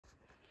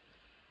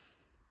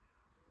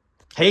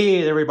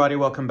Hey everybody,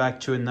 welcome back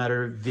to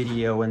another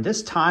video, and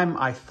this time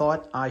I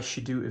thought I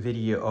should do a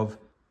video of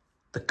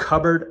the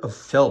cupboard of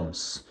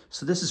films.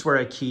 So this is where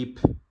I keep,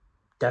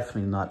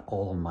 definitely not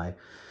all of my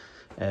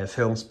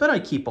films, but I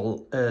keep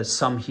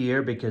some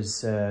here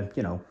because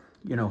you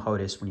know how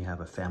it is when you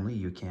have a family.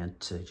 You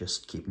can't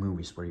just keep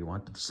movies where you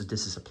want. So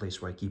this is a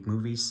place where I keep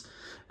movies.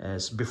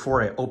 So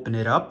before I open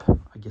it up,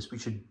 I guess we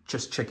should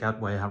just check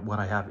out what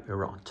I have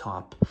here on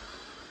top.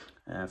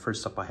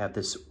 First up, I have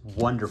this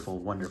wonderful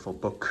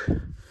book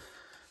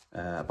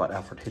about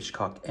Alfred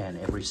Hitchcock and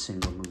every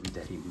single movie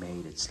that he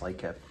made. It's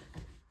like a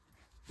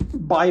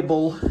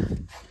Bible.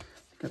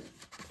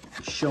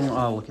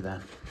 Oh, look at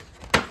that.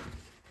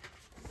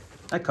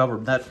 That cover,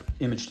 that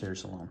image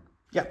there's alone.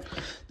 Yeah,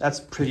 that's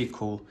pretty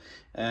cool.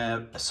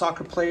 A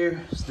soccer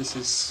player. This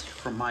is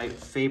from my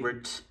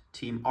favorite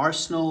team,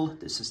 Arsenal.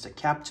 This is the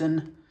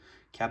captain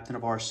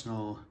of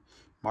Arsenal,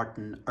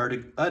 Martin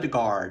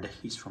Ødegaard.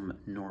 He's from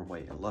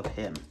Norway. I love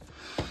him.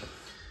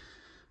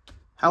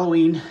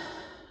 Halloween,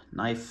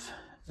 knife,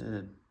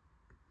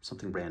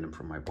 something random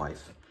from my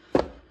wife.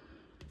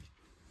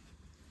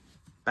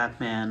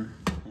 Batman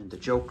and the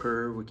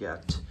Joker. We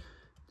got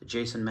the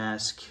Jason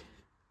mask.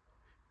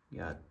 We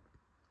got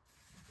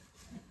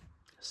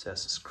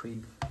Assassin's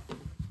Creed.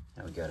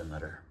 And we got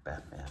another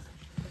Batman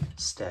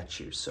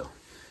statue. So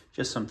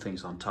just some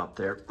things on top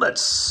there.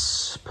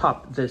 Let's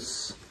pop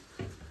this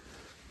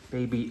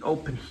baby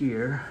open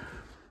here.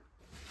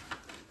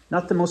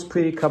 Not the most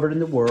pretty cupboard in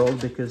the world,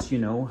 because you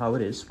know how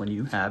it is when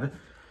you have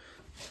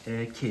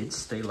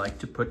kids. They like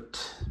to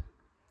put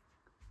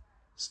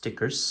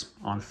stickers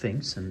on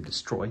things and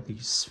destroy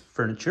these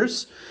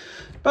furnitures.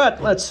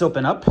 But let's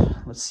open up.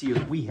 Let's see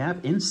what we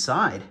have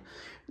inside.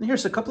 And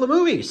here's a couple of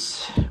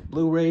movies,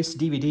 Blu-rays,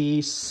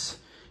 DVDs.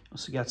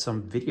 Also got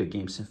some video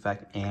games, in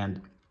fact,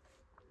 and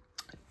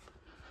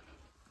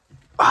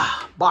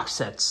box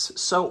sets.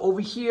 So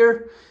over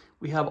here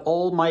we have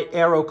all my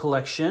Arrow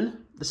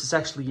collection. This is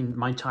actually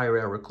my entire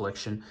Arrow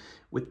collection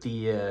with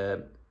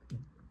the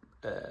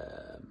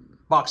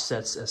box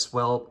sets as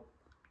well.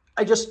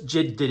 I just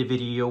did a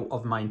video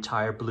of my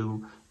entire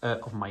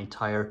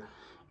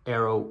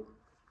Arrow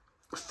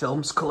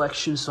films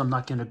collection, so I'm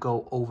not going to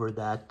go over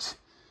that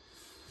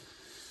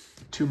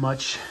too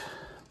much.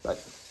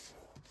 But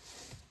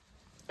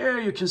there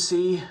you can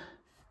see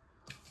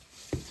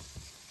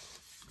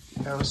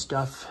Arrow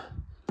stuff,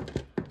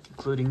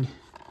 including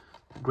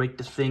Great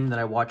the Thing that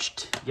I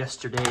watched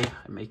yesterday.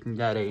 I'm making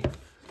that a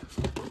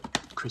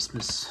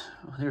Christmas.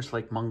 Oh, there's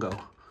like Mungo.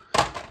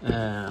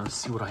 Let's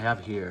see what I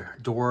have here.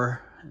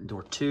 Door and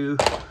Door 2.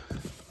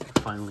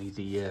 Finally,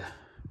 the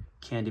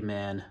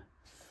Candyman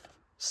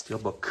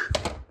Steelbook.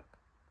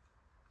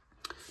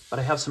 But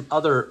I have some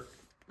other,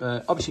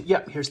 obviously,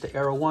 yeah, here's the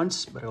Arrow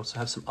ones, but I also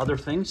have some other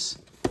things.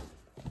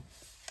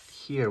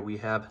 Here we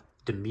have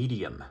The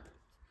Medium.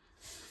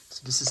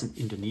 So this is an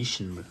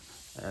Indonesian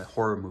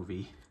horror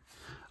movie.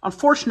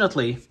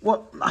 Unfortunately,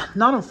 well,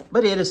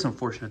 but it is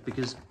unfortunate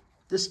because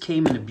this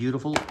came in a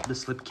beautiful, the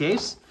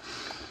slipcase,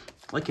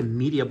 like a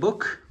media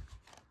book.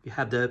 You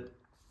have the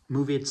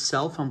movie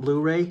itself on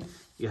Blu-ray.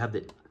 You have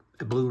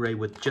a Blu-ray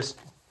with just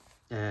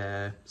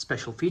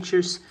special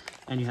features,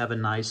 and you have a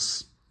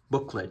nice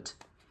booklet.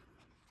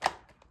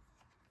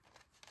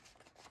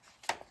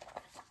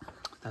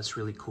 That's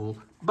really cool.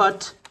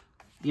 But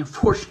the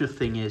unfortunate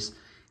thing is,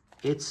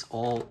 it's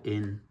all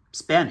in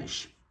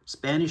Spanish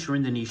or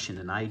Indonesian,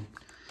 and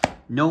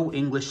no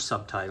English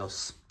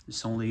subtitles.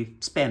 It's only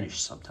Spanish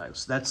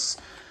subtitles.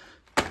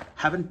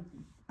 Haven't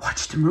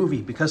watched the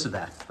movie because of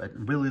that, but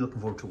I'm really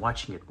looking forward to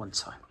watching it one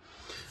time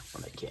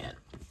when I can.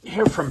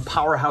 Here from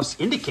Powerhouse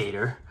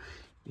Indicator,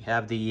 you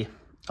have the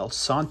El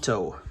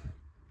Santo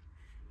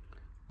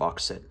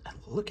box set. And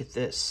look at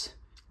this.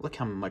 Look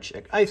how much,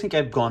 I think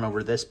I've gone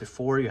over this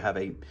before. You have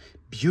a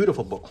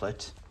beautiful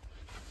booklet.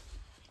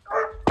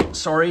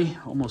 Sorry,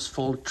 almost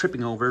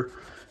tripping over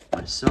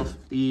myself.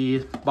 The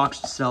box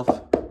itself,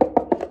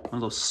 one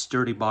of those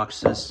sturdy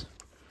boxes.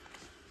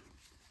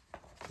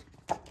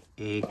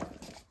 A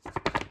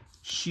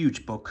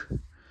huge book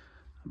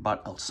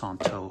about El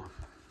Santo.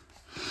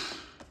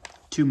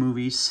 2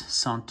 movies,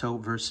 Santo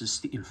versus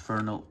the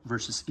Infernal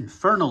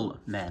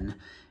Men,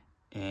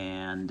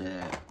 and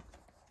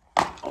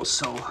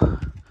also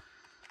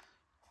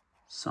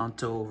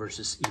Santo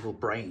versus Evil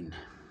Brain.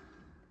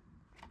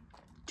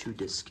 2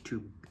 disc,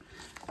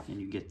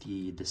 and you get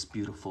this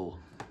beautiful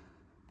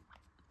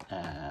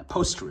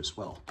poster as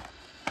well.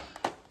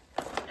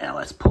 Now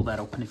let's pull that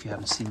open. If you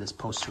haven't seen this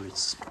poster,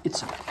 it's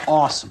an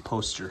awesome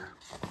poster.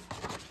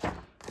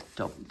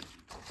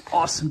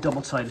 Awesome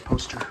double-sided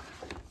poster.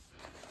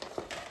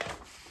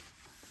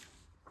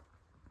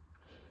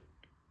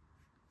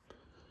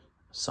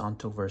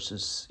 Santo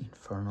versus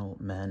Infernal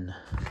Men,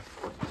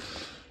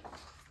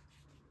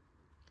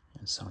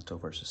 and Santo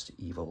versus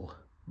the Evil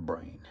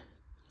Brain.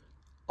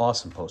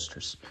 Awesome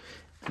posters.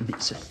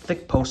 It's a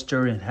thick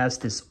poster and it has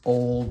this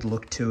old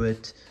look to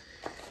it.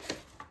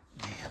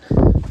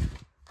 Man,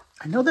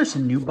 I know there's a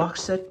new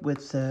box set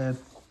with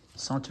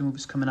Santo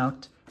movies coming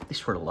out.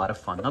 These were a lot of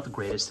fun. Not the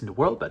greatest in the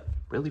world, but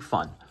really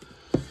fun.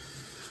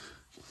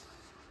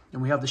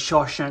 And we have the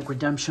Shawshank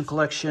Redemption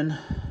collection.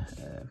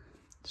 I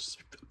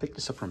picked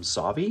this up from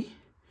Zavi.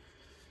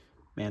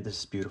 Man, this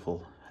is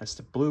beautiful. Has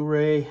the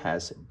Blu-ray,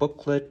 has a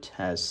booklet,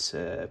 has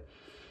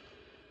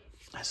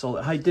all.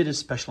 I did a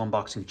special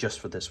unboxing just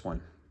for this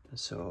one.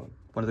 So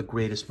one of the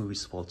greatest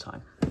movies of all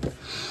time.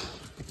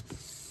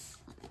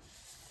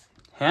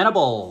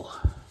 Hannibal.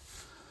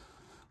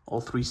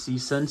 All 3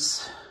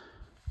 seasons.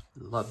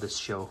 Love this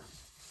show.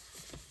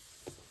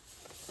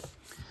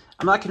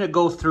 I'm not going to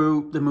go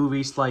through the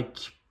movies like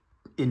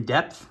in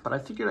depth, but I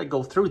figured I'd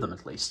go through them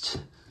at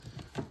least.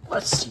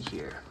 Let's see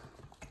here.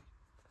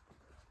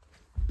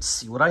 Let's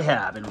see what I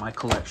have in my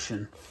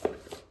collection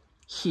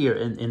here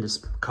in this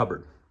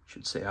cupboard. I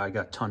should say I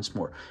got tons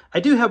more. I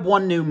do have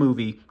one new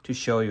movie to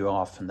show you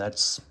off, and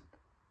that's,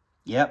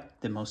 yep,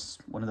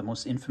 one of the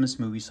most infamous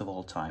movies of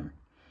all time.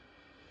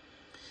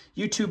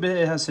 YouTube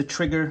has a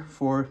trigger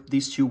for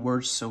these 2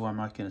 words, so I'm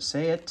not going to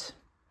say it.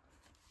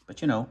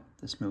 But you know,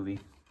 this movie.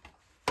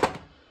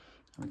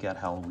 We got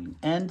Halloween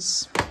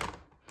Ends.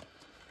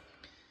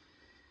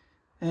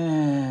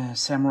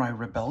 Samurai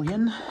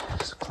Rebellion.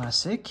 It's a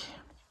classic.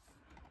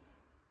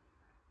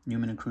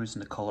 Newman and Cruz in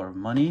The Color of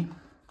Money.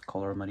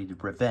 Color of Money, The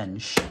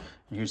Revenge.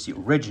 And here's the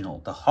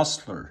original, The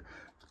Hustler.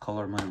 The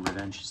Color of Money,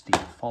 Revenge is the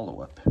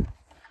follow-up.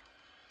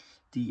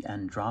 The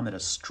Andromeda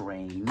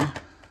Strain.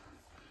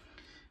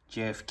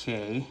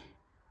 JFK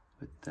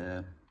with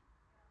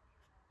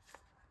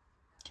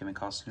Kevin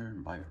Costner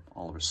and by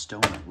Oliver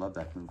Stone. I love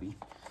that movie.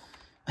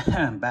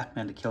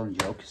 Batman The Killing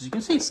Joke. As you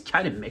can see, it's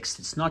kind of mixed.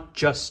 It's not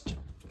just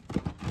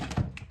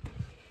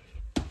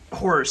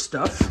horror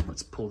stuff.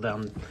 Let's pull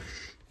down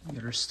the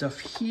other stuff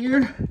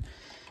here.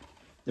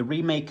 The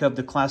remake of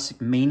the classic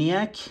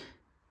Maniac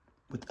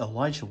with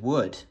Elijah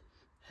Wood.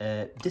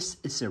 This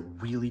is a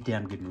really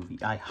damn good movie.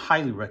 I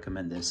highly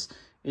recommend this.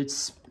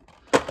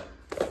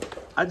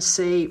 I'd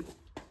say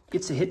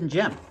it's a hidden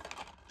gem,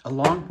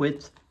 along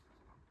with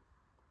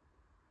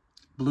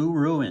Blue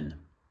Ruin.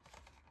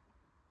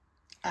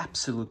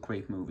 Absolute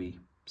great movie.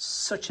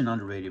 Such an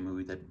underrated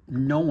movie that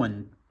no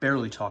one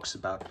barely talks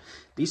about.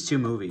 These 2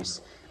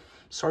 movies,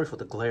 sorry for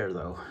the glare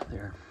though,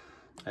 they're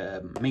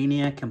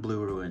Maniac and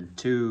Blue Ruin,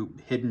 2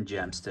 hidden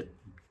gems that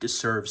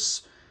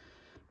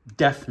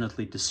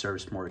definitely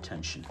deserves more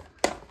attention.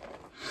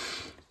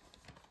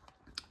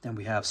 Then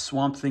we have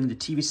Swamp Thing, the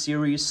TV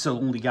series, so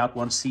only got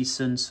 1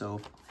 season, so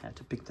had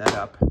to pick that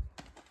up.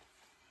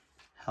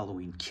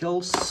 Halloween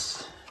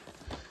Kills.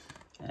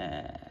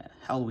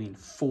 Halloween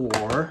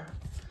 4.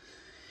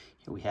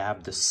 Here we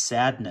have The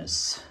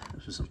Sadness.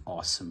 This was an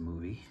awesome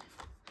movie.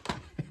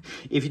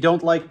 If you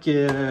don't like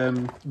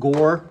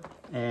gore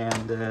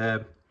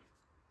and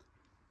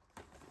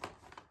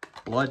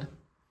blood,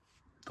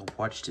 don't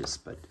watch this,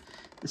 but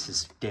this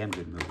is a damn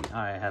good movie.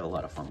 I had a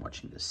lot of fun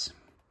watching this.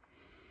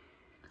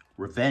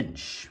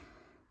 Revenge.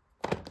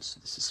 So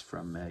this is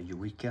from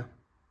Eureka.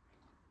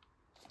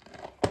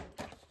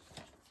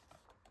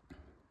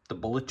 The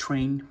Bullet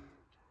Train.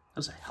 That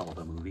was a hell of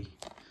a movie.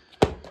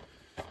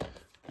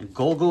 And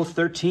Golgo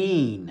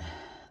 13.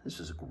 This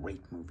was a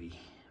great movie.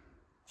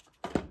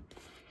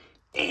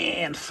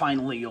 And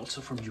finally, also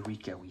from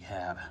Eureka, we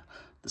have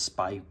The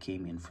Spy Who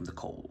Came In From the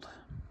Cold.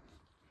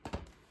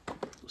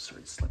 Those are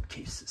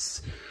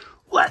slipcases.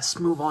 Let's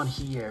move on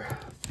here.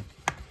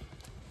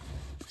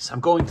 So I'm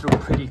going through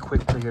pretty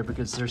quickly here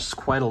because there's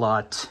quite a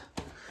lot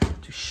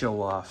to show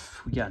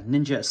off. We got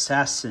Ninja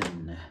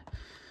Assassin,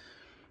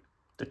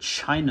 The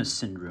China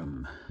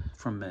Syndrome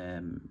from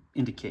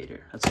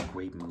Indicator. That's a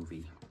great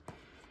movie.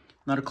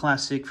 Another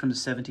classic from the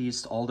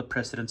 70s, All the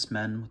President's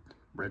Men with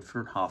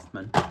Redford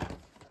Hoffman.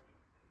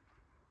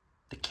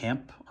 The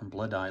Camp on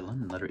Blood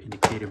Island, another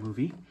Indicator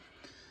movie.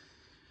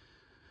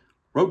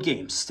 Road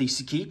Games,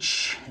 Stacy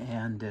Keach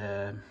and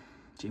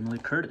Jamie Lee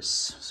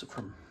Curtis. So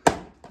from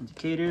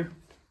Indicator.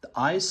 The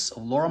Eyes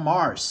of Laura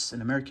Mars,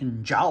 an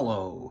American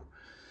Giallo.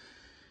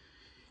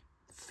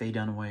 Faye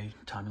Dunaway,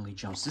 Tommy Lee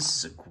Jones. This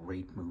is a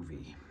great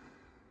movie.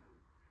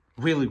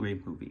 Really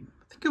great movie.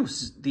 I think it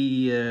was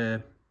the,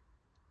 if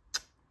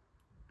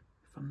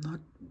I'm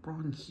not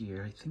wrong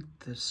here, I think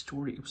the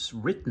story, it was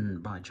written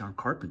by John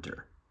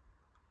Carpenter.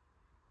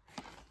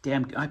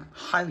 Damn, I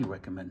highly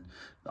recommend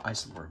The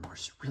Eyes of Laura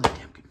Mars. Really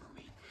damn good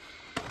movie.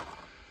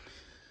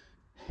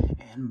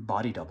 And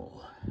Body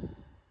Double.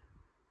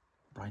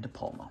 Brian De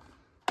Palma.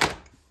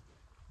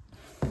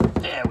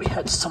 Yeah, we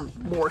had some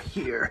more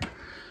here.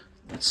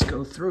 Let's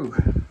go through.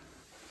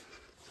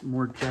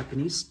 More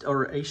Japanese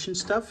or Asian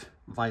stuff.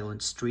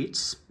 Violent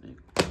Streets.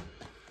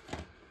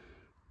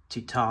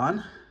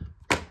 Titan.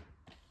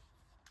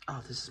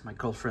 Oh, this is my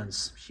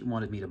girlfriend's. She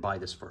wanted me to buy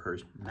this for her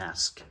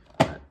mask.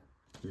 But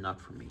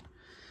not for me.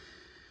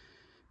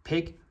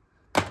 Pig.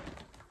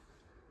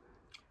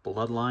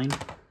 Bloodline.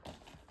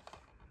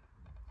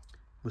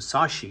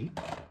 Musashi.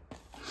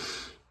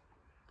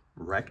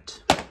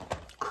 Wrecked.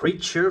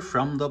 Creature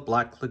from the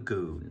Black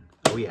Lagoon.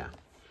 Oh yeah.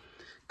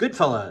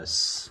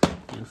 Goodfellas.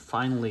 And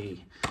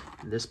finally,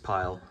 in this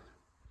pile,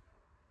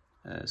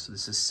 so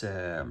this is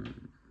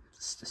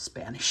It's the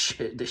Spanish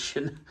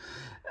edition.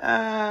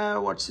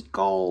 What's it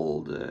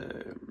called?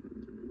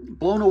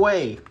 Blown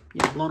Away.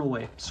 Yeah, Blown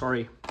Away.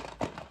 Sorry.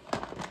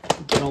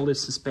 Get all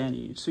this in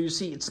Spanish. So you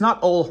see, it's not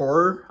all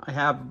horror. I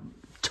have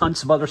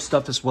tons of other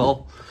stuff as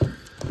well.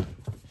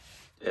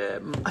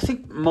 I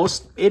think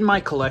most in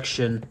my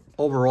collection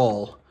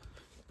overall,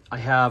 I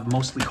have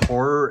mostly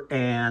horror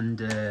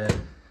and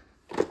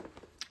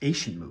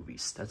Asian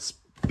movies. That's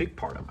a big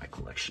part of my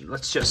collection.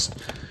 Let's just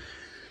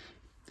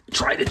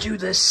try to do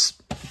this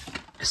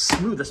as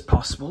smooth as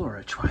possible, or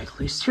I try at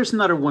least. Here's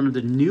another one of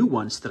the new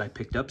ones that I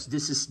picked up. So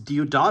this is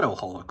Deodato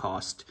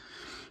Holocaust.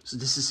 So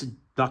this is a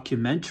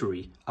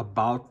documentary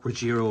about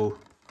Ruggiero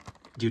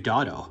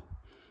Deodato,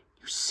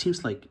 who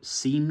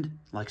seemed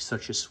like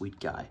such a sweet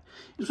guy.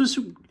 It was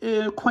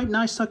a quite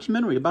nice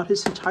documentary about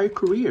his entire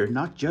career,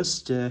 not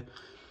just, you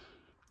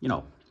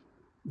know,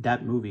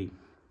 that movie.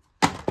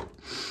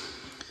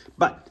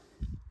 But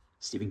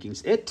Stephen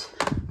King's It,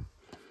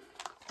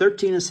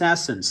 13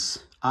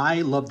 Assassins.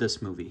 I love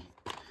this movie.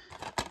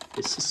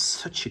 This is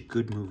such a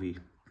good movie.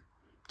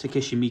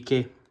 Takeshi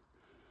Miike,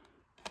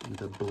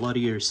 the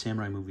bloodier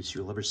samurai movies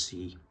you'll ever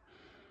see.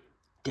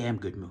 Damn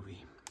good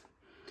movie.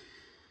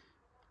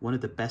 One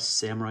of the best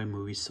samurai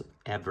movies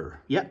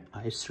ever. Yeah,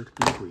 I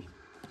certainly agree.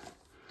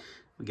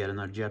 We got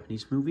another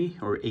Japanese movie,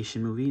 or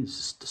Asian movie. This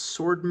is The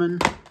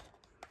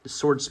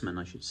Swordsman,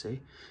 I should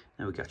say.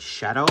 And we got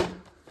Shadow.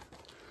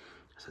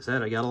 As I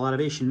said, I got a lot of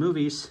Asian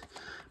movies.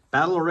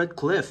 Battle of Red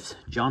Cliff,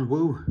 John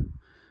Woo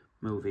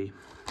movie.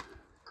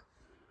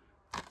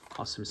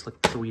 Awesome, it's like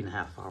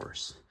 3.5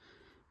 hours.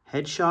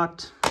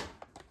 Headshot.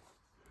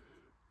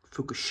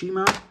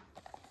 Fukushima.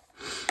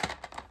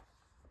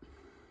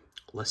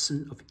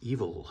 Lesson of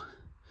Evil.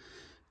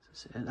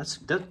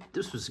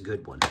 This was a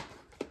good one.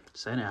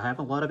 So I have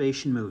a lot of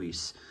Asian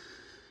movies.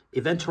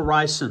 Event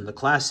Horizon, the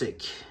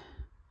classic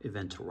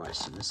Event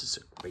Horizon. This is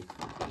a great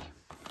movie.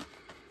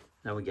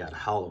 Now we got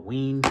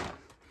Halloween.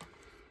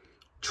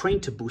 Train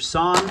to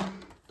Busan,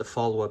 the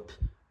follow-up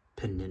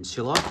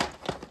Peninsula.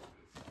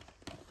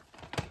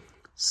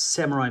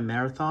 Samurai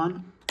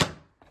Marathon.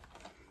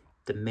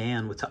 The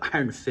Man with the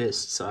Iron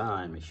Fists.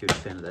 I'm a huge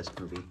fan of this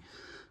movie.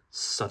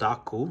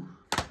 Sadako.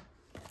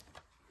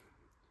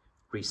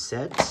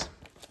 Reset.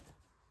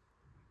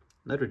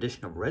 Another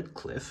edition of Red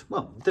Cliff.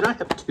 Well, did I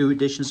have 2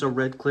 editions of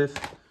Red Cliff?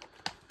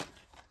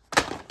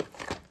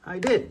 I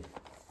did.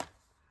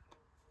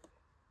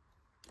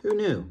 Who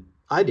knew?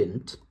 I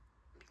didn't.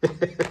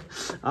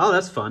 Oh,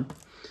 that's fun.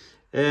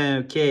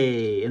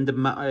 Okay, in the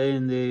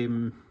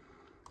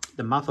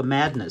Mouth of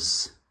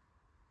Madness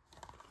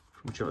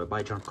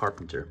by John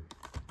Carpenter.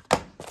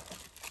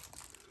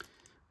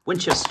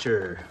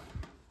 Winchester.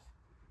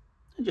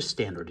 And just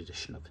standard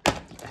edition of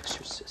The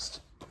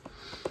Exorcist.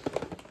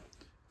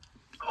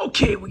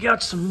 Okay, we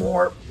got some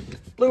more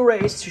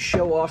Blu-rays to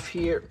show off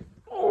here.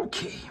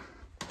 Okay.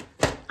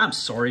 I'm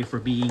sorry for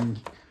being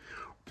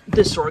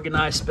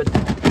disorganized, but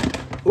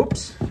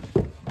oops.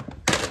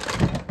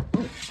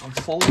 I'm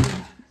falling.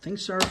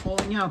 Things are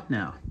falling out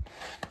now.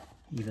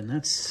 Even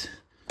that's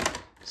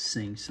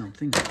saying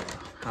something.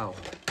 How?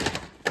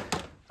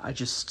 I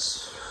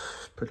just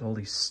put all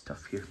these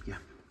stuff here. Yeah.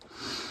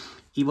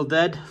 Evil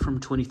Dead from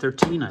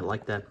 2013. I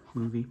like that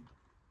movie.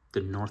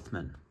 The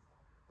Northman.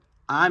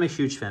 I'm a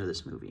huge fan of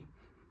this movie.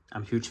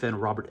 I'm a huge fan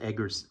of Robert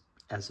Eggers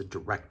as a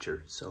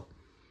director. So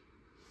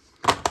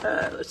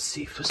let's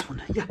see if this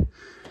one. Yeah.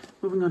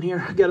 Moving on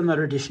here. I got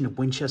another edition of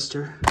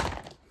Winchester.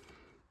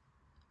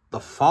 The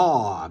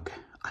Fog.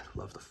 I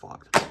love The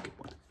Fog. That's a good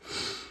one.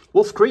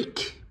 Wolf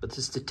Creek. But this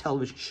is the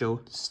television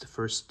show. This is the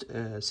first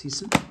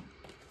season.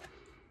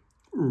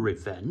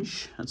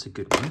 Revenge. That's a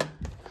good one.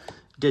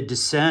 The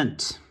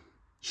Descent.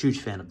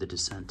 Huge fan of The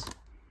Descent.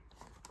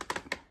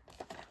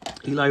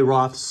 Eli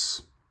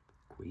Roth's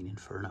Green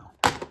Inferno.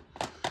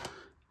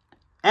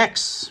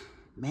 X.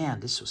 Man,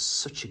 this was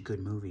such a good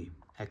movie.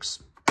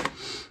 X.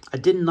 I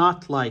did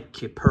not like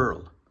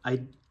Pearl.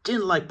 I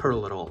didn't like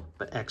Pearl at all,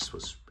 but X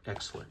was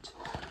excellent.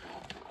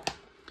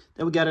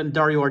 Then we got a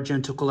Dario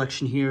Argento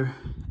collection here.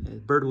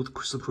 Bird with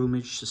Crystal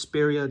Plumage,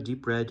 Suspiria,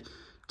 Deep Red,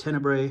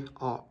 Tenebrae,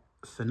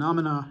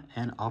 Phenomena,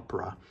 and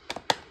Opera.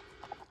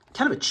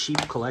 Kind of a cheap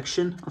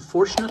collection,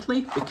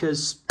 unfortunately,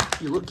 because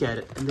you look at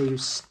it and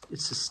they've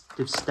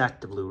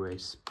stacked the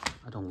Blu-rays.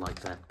 I don't like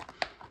that.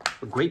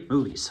 But great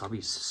movies.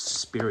 Obviously,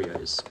 Suspiria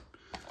is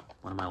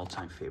one of my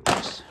all-time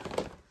favorites.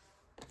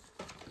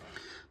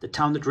 The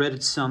Town That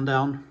Dreaded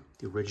Sundown,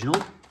 the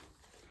original.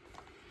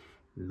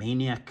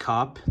 Maniac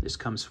Cop. This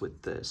comes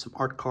with some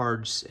art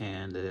cards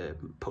and a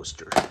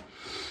poster.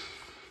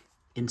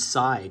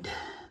 Inside,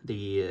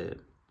 the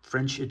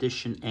French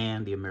edition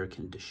and the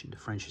American edition. The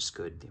French is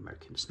good, the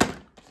American is not.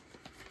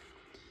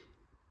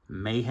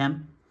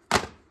 Mayhem.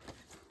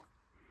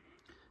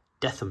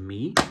 Death of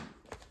Me.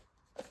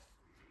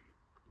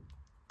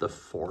 The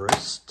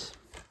Forest.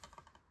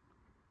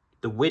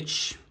 The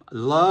Witch. I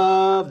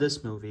love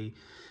this movie.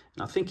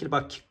 And I'm thinking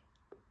about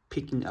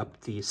picking up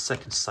the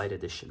second sight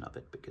edition of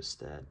it because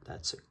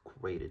that's a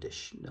great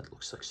edition. That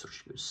looks like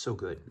so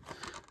good.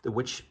 The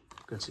Witch,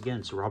 once again,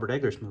 it's a Robert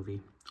Eggers movie.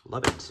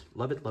 Love it,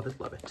 love it, love it,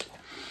 love it.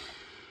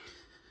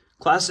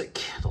 Classic,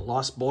 The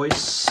Lost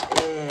Boys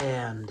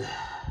and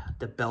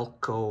the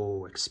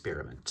Belko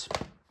Experiment.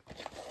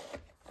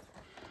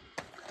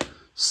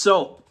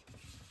 So,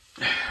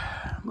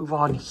 move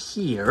on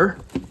here.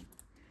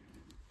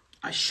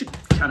 I should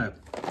kind of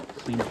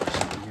clean up or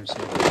something here so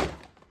I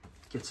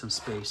get some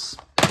space.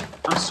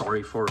 I'm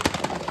sorry for,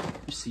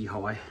 you see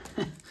how I...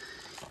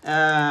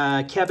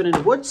 Cabin in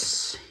the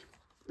Woods.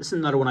 This is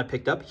another one I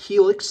picked up.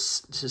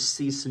 Helix, this is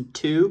season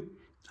 2.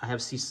 I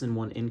have season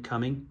 1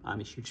 incoming. I'm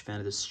a huge fan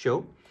of this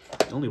show.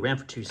 It only ran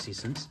for 2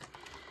 seasons.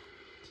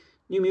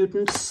 New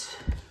Mutants.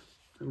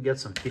 We got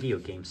some video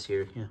games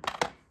here. Yeah.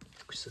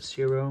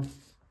 Zero.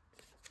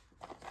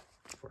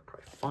 Far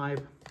Cry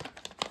 5.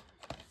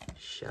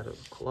 Shadow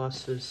of the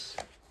Colossus.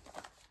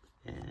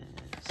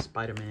 And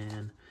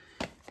Spider-Man.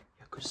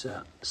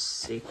 Yakuza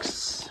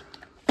 6.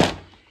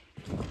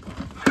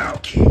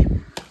 Okay.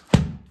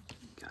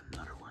 Got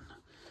another one.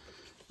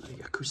 Another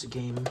Yakuza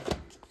game.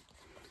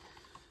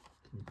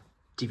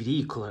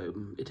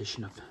 DVD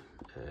edition of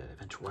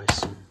Event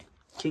Horizon.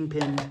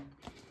 Kingpin.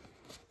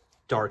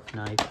 Dark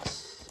Knight.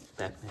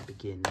 Batman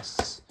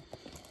Begins.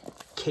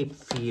 Cape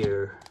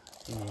Fear.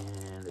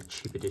 And a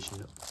cheap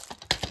edition of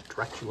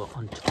Dracula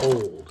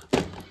Untold.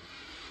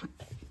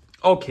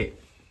 Okay.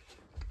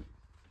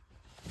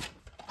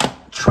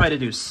 Try to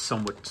do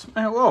somewhat...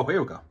 Oh,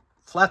 here we go.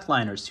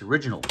 Flatliners, the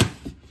original.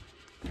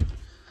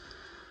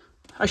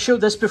 I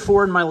showed this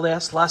before in my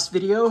last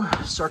video,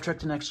 Star Trek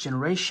The Next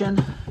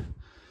Generation.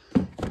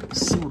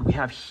 Let's see what we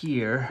have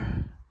here.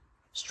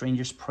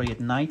 Strangers Pray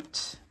at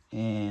Night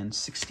and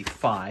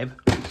 65.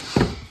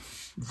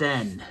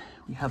 Then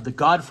we have The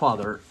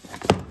Godfather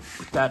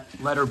with that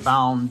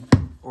leather-bound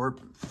or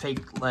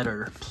fake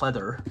leather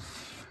pleather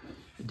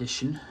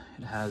edition.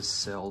 It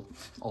has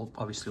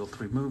obviously all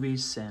 3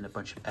 movies and a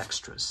bunch of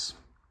extras.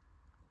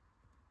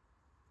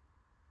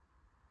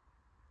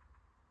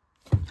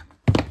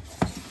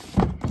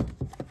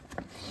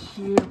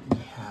 Here we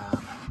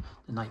have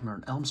the Nightmare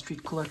on Elm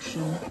Street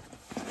collection,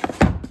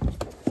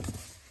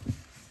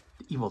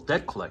 the Evil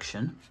Dead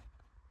collection,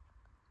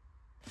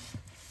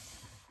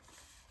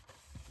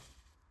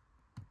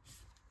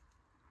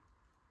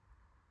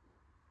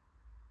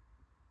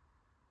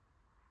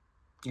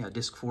 yeah,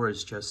 disc 4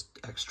 is just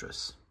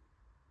extras.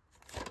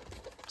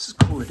 This is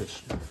a cool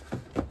edition.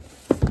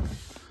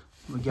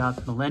 We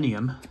got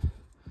Millennium,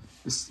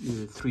 this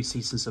 3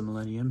 seasons of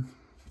Millennium.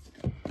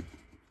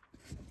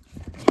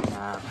 We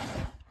have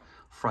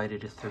Friday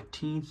the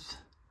 13th,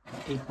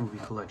 8-movie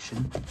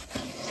collection.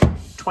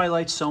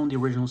 Twilight Zone, the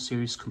original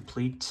series,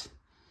 complete.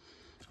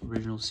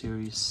 Original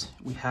series.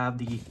 We have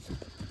the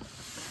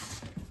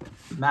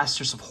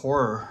Masters of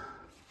Horror.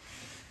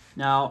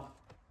 Now,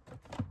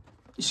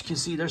 as you can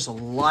see, there's a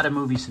lot of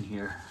movies in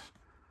here.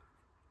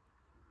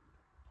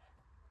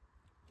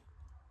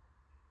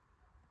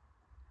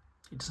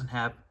 It doesn't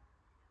have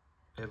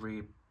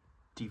every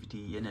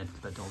DVD in it,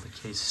 but all the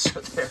cases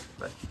are there.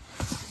 But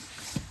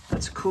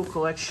that's a cool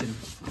collection.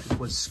 It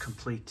was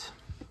complete.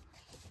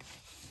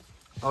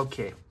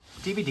 Okay,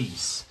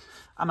 DVDs.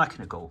 I'm not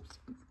going to go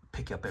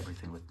pick up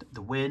everything with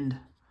The Wind,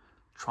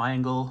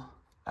 Triangle,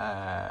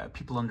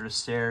 People Under the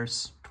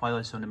Stairs,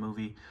 Twilight Zone the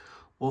movie,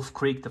 Wolf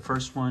Creek, the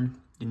first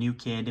one, The New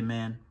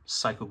Candyman,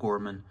 Psycho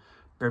Gorman,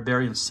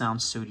 Barbarian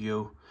Sound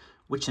Studio,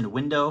 Witch in the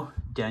Window,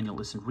 Daniel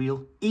Isn't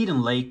Real,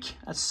 Eden Lake,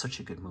 that's such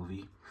a good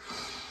movie.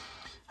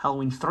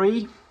 Halloween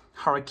 3,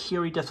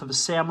 Harakiri, Death of a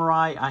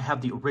Samurai. I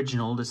have the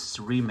original. This is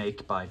a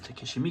remake by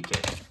Takeshi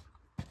Miike.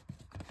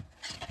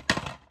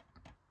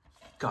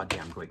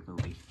 Goddamn great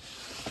movie.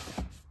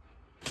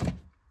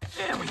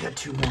 And we got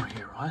 2 more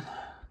here, right?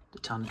 The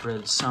Town of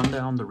Dreaded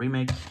Sundown, the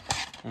remake,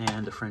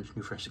 and the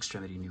New French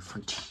Extremity, New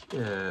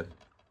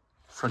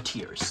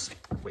Frontiers.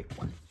 Wait,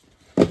 one.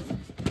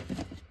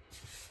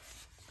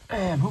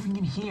 And moving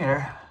in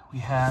here, we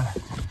have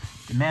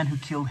The Man Who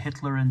Killed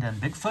Hitler and Then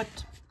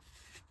Bigfoot.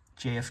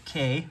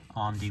 JFK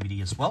on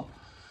DVD as well.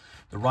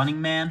 The Running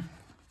Man,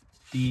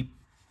 the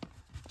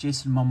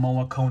Jason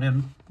Momoa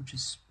Conan, which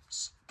is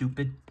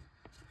stupid.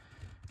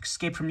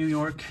 Escape from New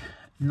York,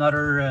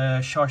 another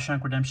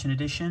Shawshank Redemption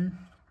edition.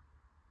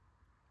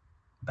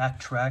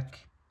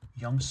 Backtrack,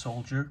 Young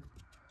Soldier.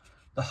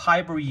 The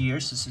Highbury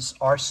Years, this is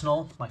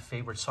Arsenal, my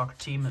favorite soccer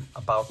team,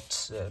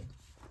 about,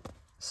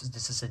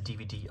 this is a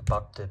DVD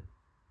about the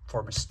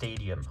former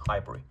stadium,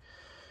 Highbury.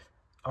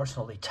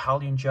 Arsenal, the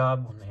Italian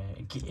job,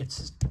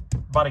 it's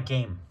about a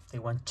game. They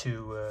went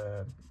to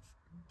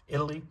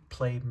Italy,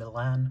 play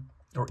Milan,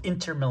 or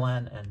Inter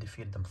Milan, and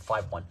defeated them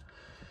 5-1.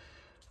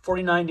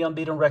 49, the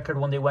unbeaten record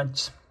when they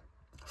went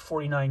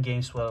 49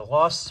 games without a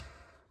loss.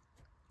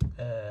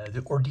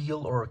 The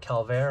Ordeal or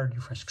Calvaire, New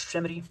French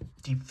Extremity,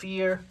 Deep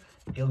Fear,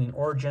 Alien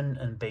Origin,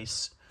 and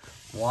Base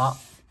Moi.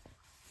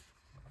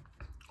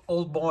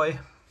 Old Boy,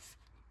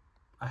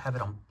 I have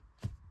it on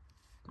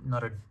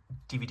another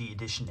DVD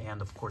edition,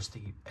 and of course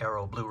the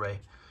Arrow Blu-ray.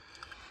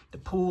 The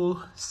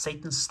Pool,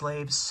 Satan's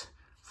Slaves,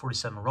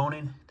 47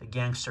 Ronin, The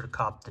Gangster, The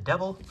Cop, The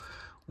Devil,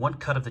 One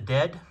Cut of the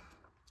Dead,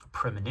 A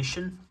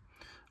Premonition,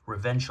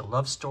 Revenge a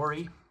Love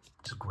Story.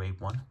 It's a great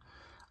one.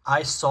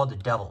 I Saw the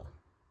Devil.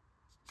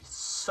 It's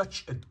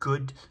such a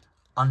good,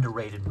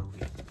 underrated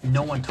movie.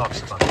 No one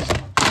talks about this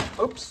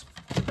one. Oops.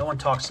 No one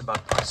talks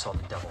about I Saw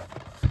the Devil.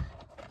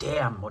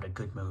 Damn, what a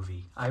good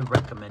movie. I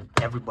recommend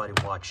everybody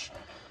watch.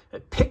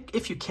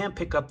 If you can't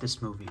pick up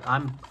this movie,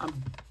 I'm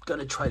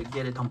gonna try to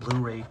get it on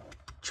Blu-ray.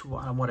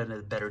 I wanted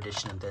a better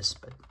edition of this,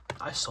 but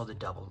I Saw the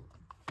Devil.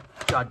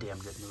 Goddamn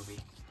good movie.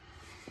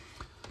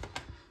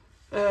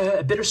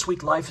 A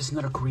Bittersweet Life is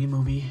another Korean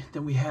movie.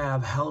 Then we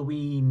have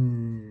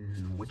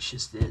Halloween, which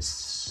is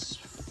this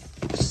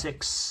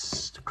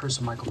 6, The Curse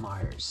of Michael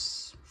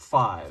Myers.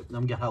 5,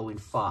 then we got Halloween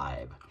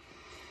 5.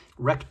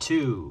 Rec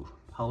 2,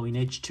 Halloween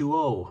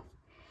H2O.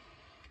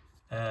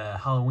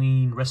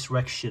 Halloween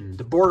Resurrection.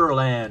 The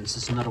Borderlands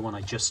is another one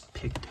I just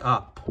picked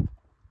up.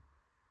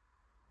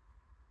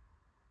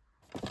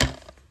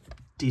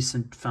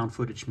 Decent found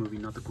footage movie,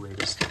 not the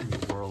greatest in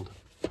the world.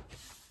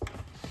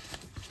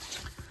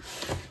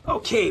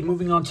 Okay,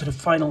 moving on to the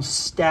final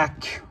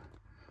stack.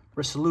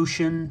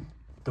 Resolution,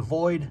 The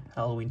Void,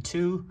 Halloween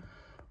 2,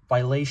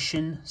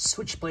 Violation,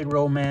 Switchblade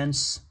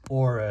Romance,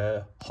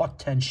 or High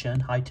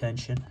Tension,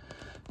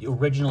 the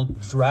original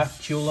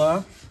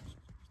Dracula.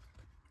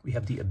 We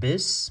have The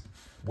Abyss,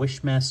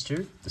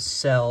 Wishmaster, The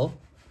Cell,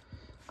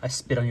 I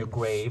Spit on Your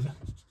Grave,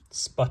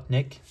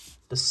 Sputnik,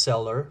 The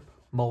Cellar,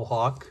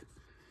 Mohawk,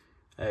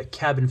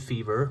 Cabin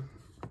Fever,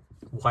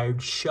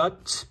 Wired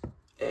Shut,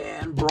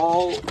 and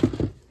Brawl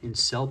in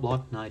Cell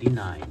Block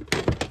 99.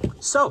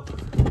 So,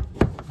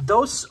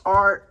 those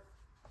are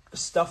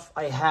stuff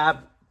I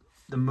have,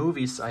 the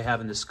movies I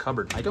have in this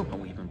cupboard. I don't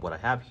know even what I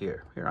have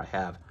here. Here I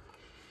have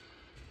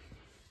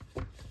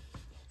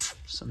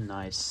some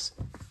nice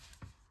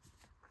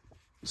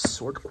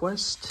Sword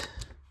Quest.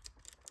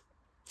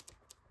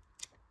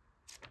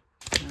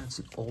 That's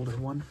an older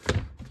one.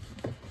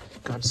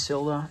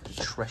 Godzilla,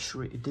 the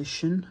Treasury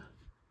Edition.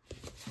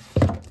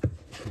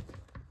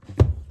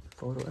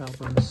 Photo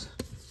albums.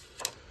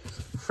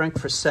 Frank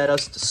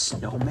Frasetta's The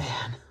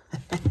Snowman.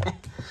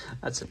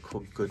 That's a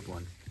cool, good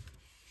one.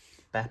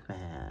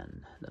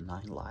 Batman, The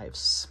 9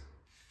 Lives.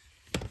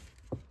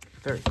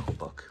 Very cool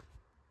book.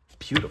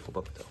 Beautiful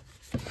book, though.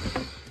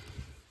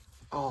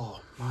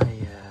 Oh, my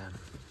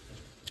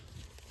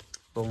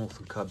Lone Wolf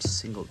and Cubs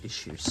single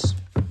issues.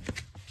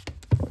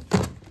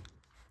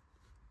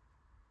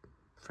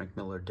 Frank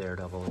Miller,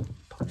 Daredevil,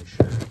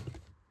 Punisher.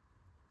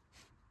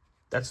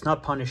 That's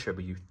not Punisher,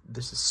 but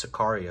this is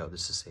Sicario.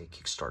 This is a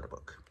Kickstarter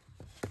book.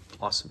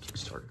 Awesome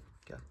Kickstarter.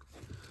 Yeah.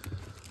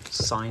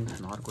 Signed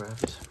and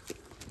autographed.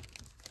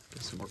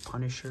 Get some more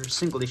Punisher.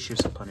 Single issues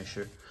of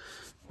Punisher.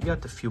 You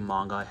got the few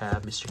manga I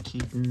have. Mr.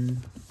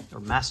 Keaton, or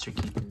Master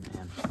Keaton,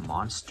 and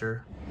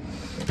Monster.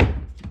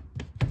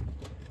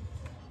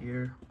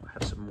 Here, I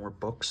have some more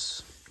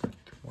books.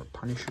 More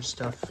Punisher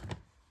stuff.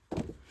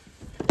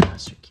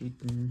 Master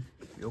Keaton,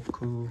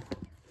 Yoku.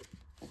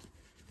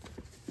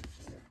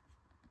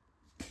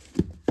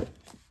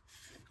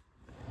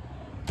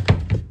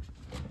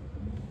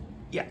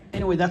 Yeah,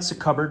 anyway, that's the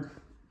cupboard.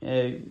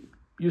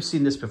 You've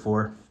seen this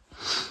before.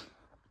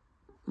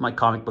 My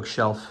comic book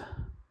shelf.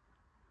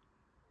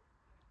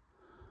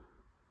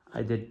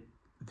 I did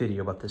a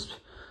video about this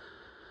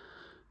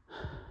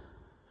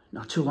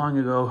not too long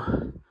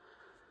ago.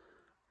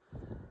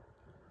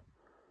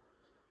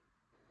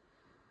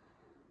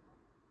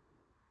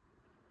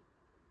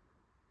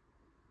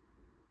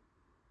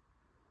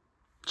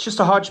 It's just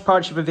a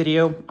hodgepodge of a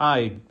video.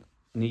 I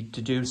need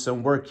to do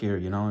some work here,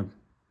 you know,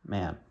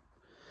 man.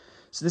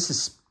 So this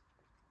is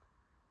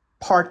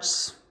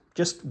parts,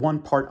 just one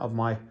part of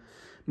my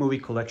movie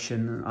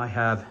collection. I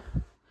have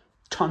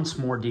tons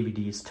more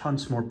DVDs,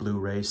 tons more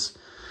Blu-rays.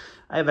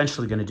 I'm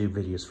eventually going to do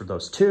videos for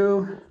those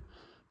too.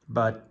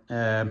 But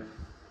I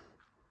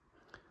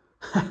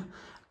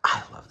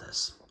love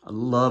this. I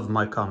love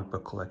my comic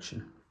book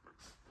collection.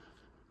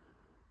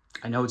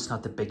 I know it's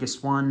not the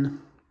biggest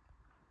one,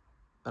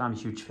 but I'm a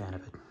huge fan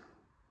of it.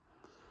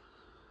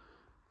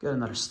 Got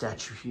another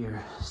statue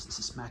here. This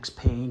is Max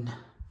Payne.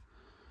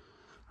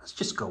 Let's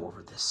just go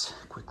over this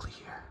quickly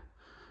here.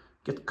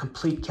 Get the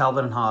complete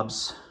Calvin and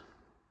Hobbes.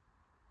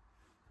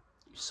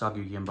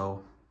 Usagi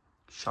Yimbo.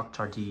 Shock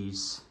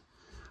Tardies.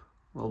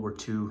 World War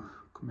II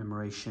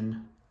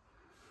commemoration.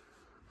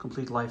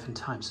 Complete Life and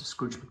Times of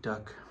Scrooge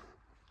McDuck.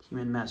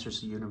 He-Man Masters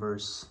of the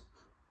Universe.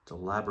 The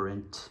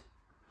Labyrinth.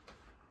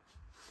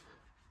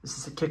 This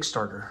is a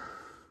Kickstarter.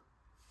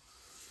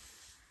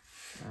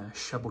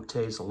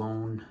 Chabotais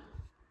Alone.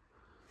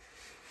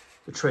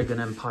 The Tragon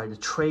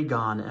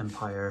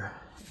Empire.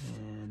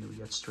 And we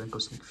got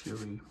Steranko's Nick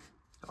Fury,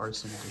 the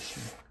Artisan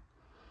Edition.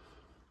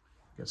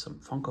 We got some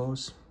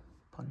Funkos,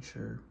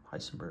 Punisher,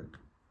 Heisenberg,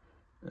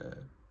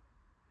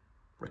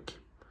 Rick.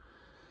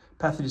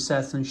 Path of the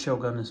Assassin,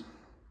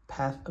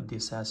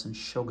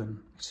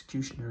 Shogun,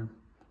 Executioner,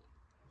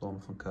 Lone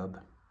Wolf and Cub.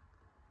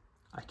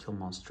 I Kill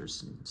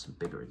Monsters, and some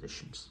bigger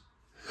editions.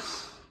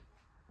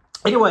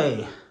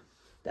 Anyway,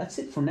 that's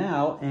it for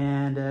now,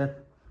 and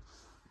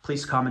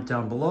please comment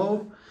down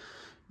below.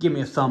 Give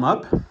me a thumb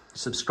up.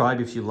 Subscribe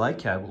if you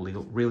like. I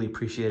will really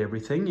appreciate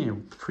everything.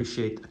 And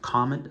appreciate a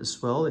comment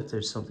as well if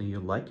there's something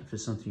you like, if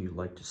there's something you'd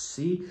like to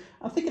see.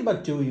 I'm thinking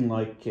about doing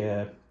like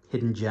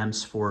hidden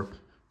gems for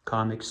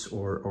comics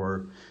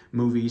or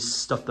movies,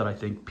 stuff that I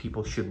think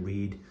people should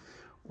read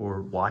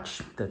or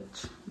watch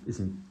that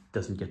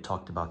doesn't get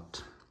talked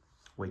about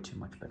way too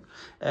much. But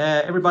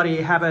everybody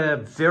have a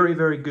very,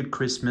 very good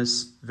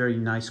Christmas, very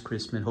nice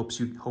Christmas.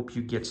 Hope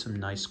you get some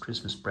nice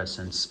Christmas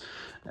presents,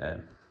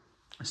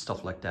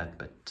 stuff like that.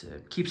 But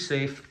keep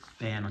safe,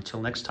 and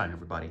until next time,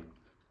 everybody,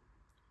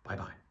 bye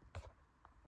bye.